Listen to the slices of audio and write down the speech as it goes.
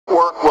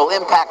work will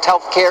impact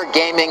healthcare,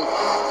 gaming,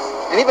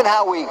 and even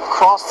how we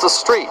cross the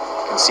street.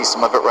 You can see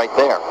some of it right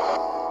there.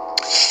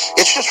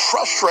 It's just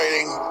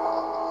frustrating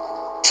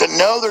to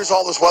know there's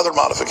all this weather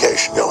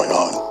modification going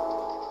on,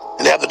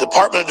 and to have the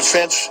Department of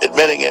Defense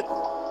admitting it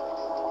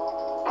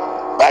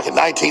back in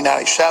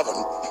 1997,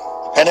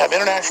 and have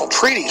international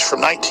treaties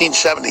from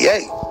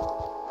 1978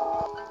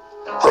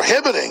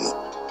 prohibiting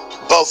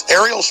both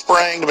aerial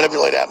spraying to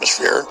manipulate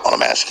atmosphere on a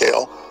mass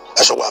scale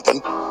as a weapon,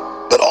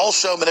 but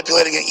also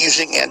manipulating it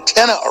using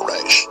antenna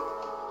arrays.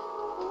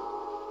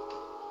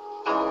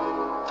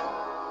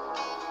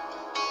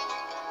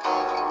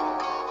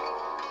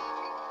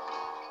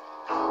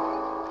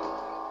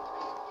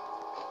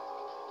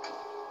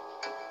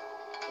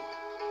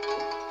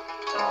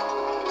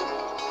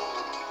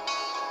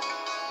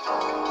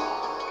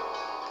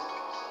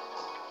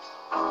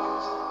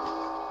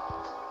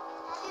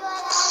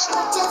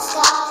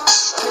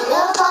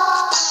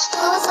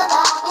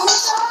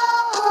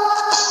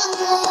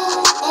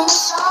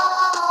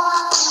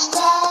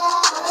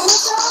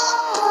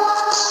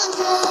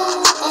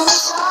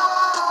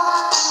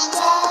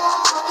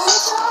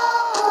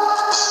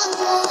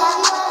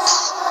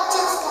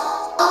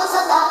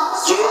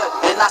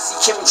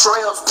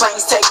 Chemtrails,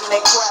 planes taking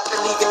their crap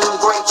and leaving them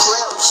great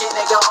trails. Shit,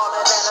 nigga, all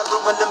of that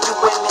aluminum you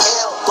in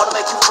hell. Gonna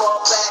make you fall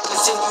back and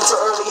send you to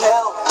early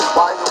hell.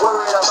 While you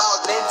worried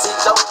about Lindsay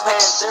Lohan,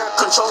 they're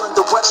controlling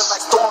the weather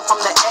like Storm from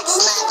the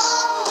X-Men.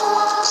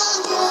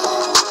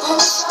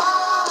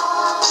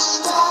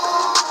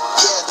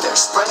 Yeah, they're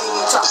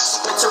spraying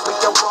toxic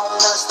material on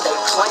us. They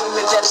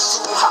claiming that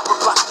it's too hot, we're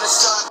blocking the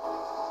sun.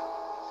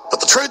 But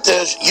the truth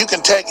is, you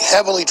can take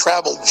heavily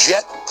traveled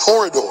jet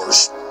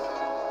corridors,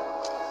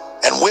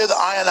 and with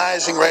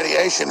ionizing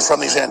radiation from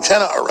these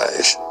antenna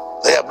arrays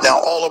they have now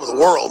all over the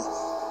world,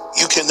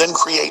 you can then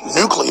create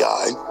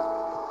nuclei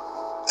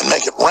and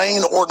make it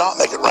rain or not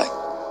make it rain.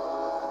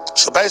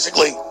 So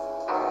basically,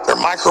 they're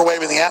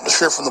microwaving the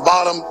atmosphere from the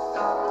bottom,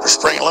 they're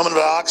spraying aluminum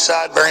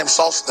dioxide, barium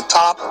salts at the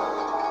top.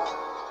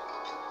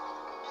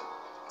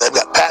 They've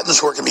got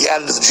patents where it can be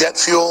added to the jet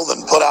fuel,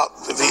 then put out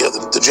via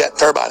the jet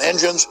turbine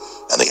engines,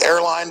 and the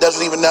airline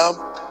doesn't even know.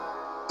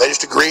 They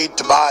just agreed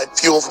to buy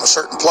fuel from a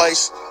certain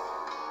place.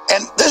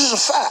 And this is a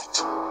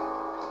fact.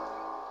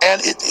 And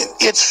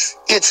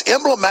it's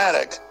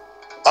emblematic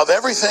of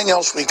everything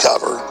else we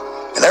cover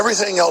and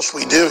everything else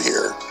we do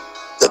here,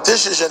 that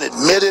this is an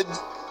admitted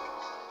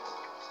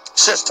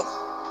system.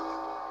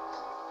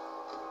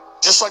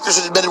 Just like there's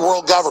an admitted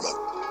world government.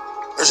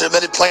 There's an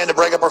admitted plan to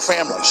break up our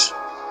families.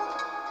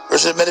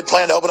 There's an admitted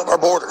plan to open up our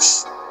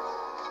borders.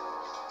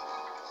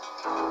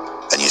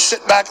 And you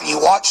sit back and you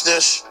watch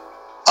this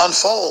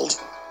unfold,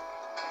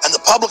 and the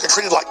public are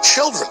treated like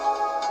children.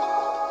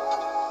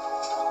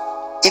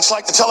 It's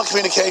like the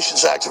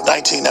Telecommunications Act of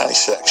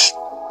 1996.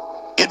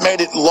 It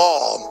made it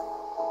law,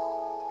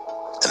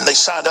 and they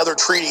signed other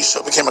treaties, so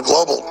it became a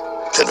global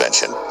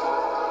convention,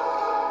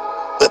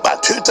 that by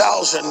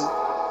 2000,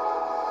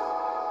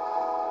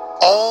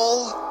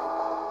 all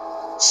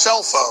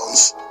cell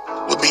phones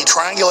would be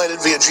triangulated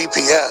via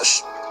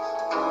GPS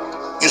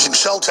using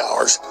cell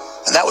towers,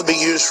 and that would be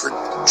used for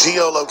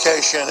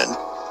geolocation and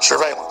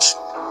surveillance.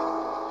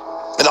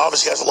 It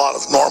obviously has a lot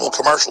of normal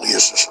commercial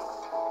uses,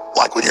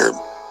 like when you're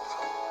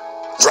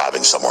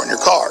driving somewhere in your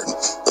car and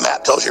the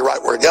map tells you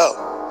right where to go.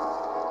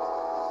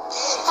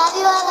 Have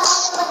you ever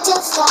looked in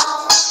the sky?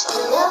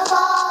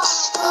 Beautiful,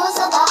 who's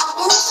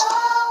alive in the storm?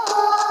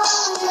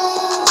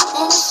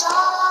 In the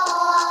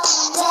storm,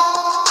 dead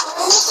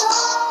in the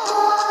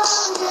storm,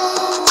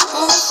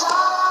 in the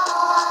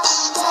storm,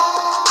 dead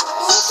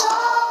in the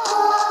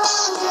storm.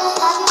 Have you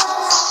ever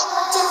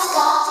looked in the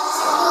sky?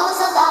 Who's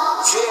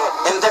alive?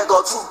 Yeah, and there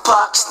go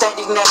Tupac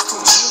standing next to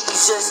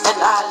Jesus and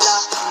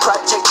Allah.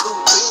 Project Blue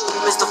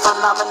Beam, Mr.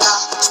 Phenomena.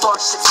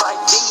 Starships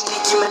like V,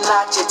 Nicki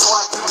Minaj,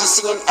 twice you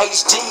see in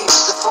HD.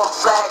 The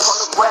false flag on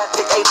the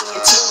graphic,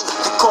 alien team.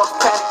 The cause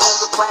panic on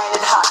the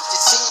planet, hot to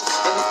see.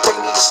 And if they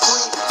need a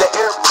scream, the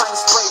airplane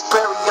spray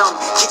barium.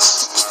 Get your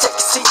tickets, take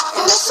a seat,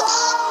 and it's on.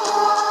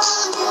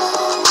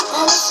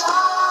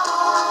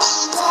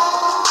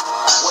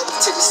 Wait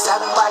till the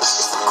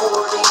satellites is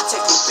recording,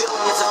 taking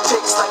billions of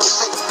pics like your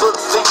Facebook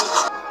feed.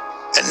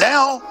 And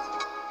now,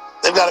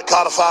 they've got it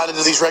codified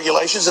into these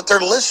regulations that they're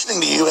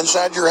listening to you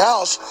inside your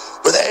house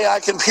with AI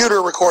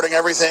computer recording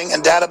everything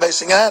and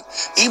databasing that,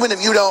 even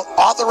if you don't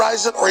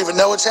authorize it or even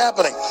know it's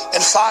happening.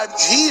 And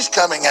 5G's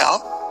coming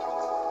out,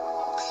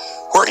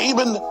 where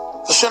even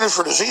the Centers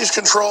for Disease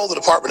Control, the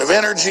Department of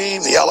Energy,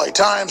 the LA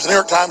Times, the New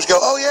York Times go,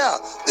 oh yeah,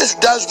 this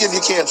does give you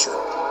cancer,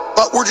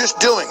 but we're just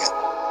doing it.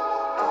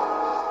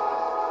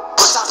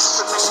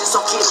 So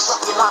get a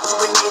rocket launcher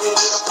and hit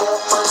it in a ball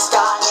from the sky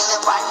and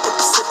then right in the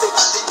Pacific.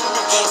 Then in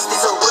the ants,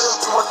 there's a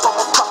riddle to a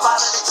phone pop out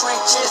of the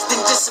trenches,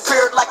 then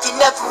disappeared like it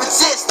never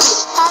existed.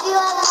 Have you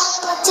ever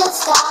looked in the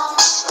sky?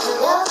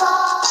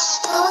 Beautiful,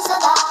 who's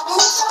alive in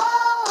the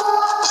storm?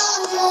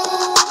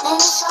 In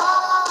the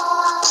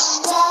storm,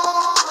 dead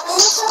in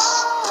the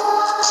storm,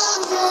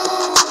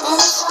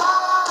 in the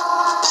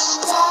storm,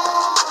 dead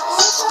in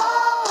the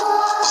storm.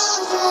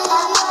 Have you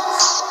ever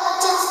looked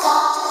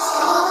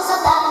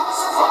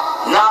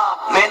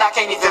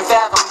can't even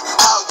fathom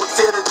how it would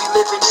feel to be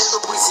living in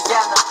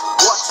Louisiana,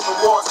 watching the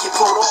walls get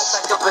pulled off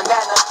like a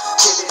banana.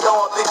 Get it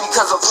on, baby,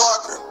 because of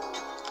Harvard.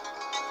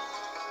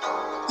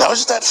 Now,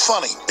 isn't that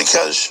funny?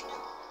 Because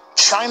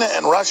China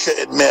and Russia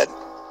admit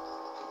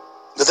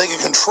that they can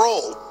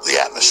control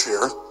the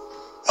atmosphere.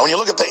 And when you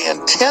look at the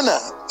antenna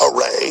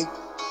array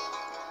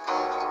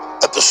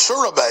at the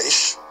Sura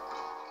base,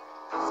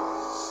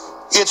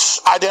 it's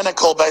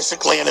identical,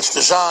 basically, in its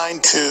design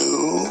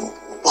to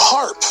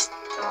HAARP.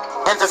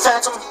 And the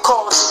Phantom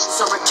calls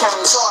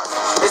Hurricane Sharp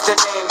is the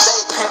name they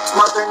pimped.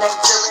 Mother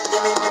Nature and they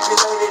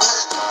manipulated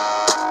her.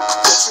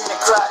 Katrina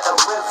cried a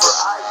river,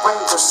 I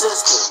rained her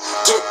sister.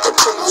 Get the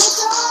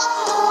picture.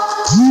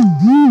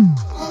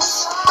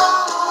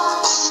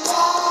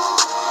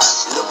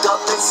 Look up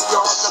and see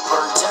all the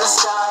birds in the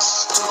sky.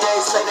 2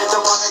 days later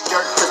they're on the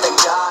dirt cause they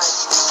died.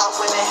 How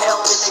in the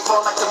hell did they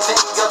fall like a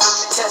fake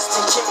government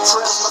testing?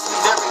 Chemtrails must be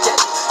very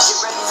deadly.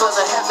 Get ready for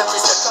the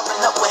heavenlies, they're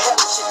coming up with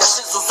hella shit that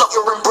sizzles up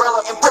your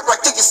umbrella and break right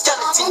through your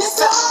skeleton. It's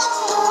right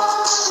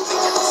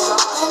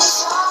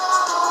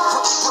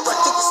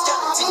through your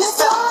skeleton. It's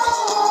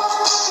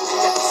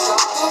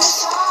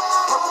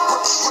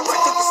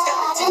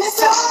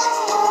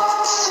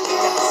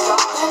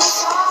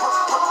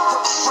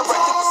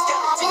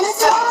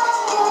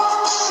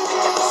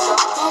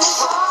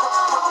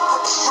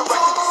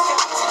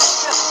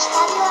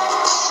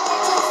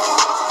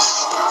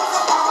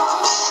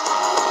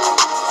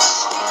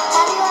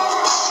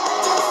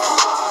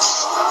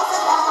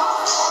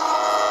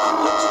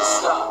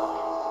stop.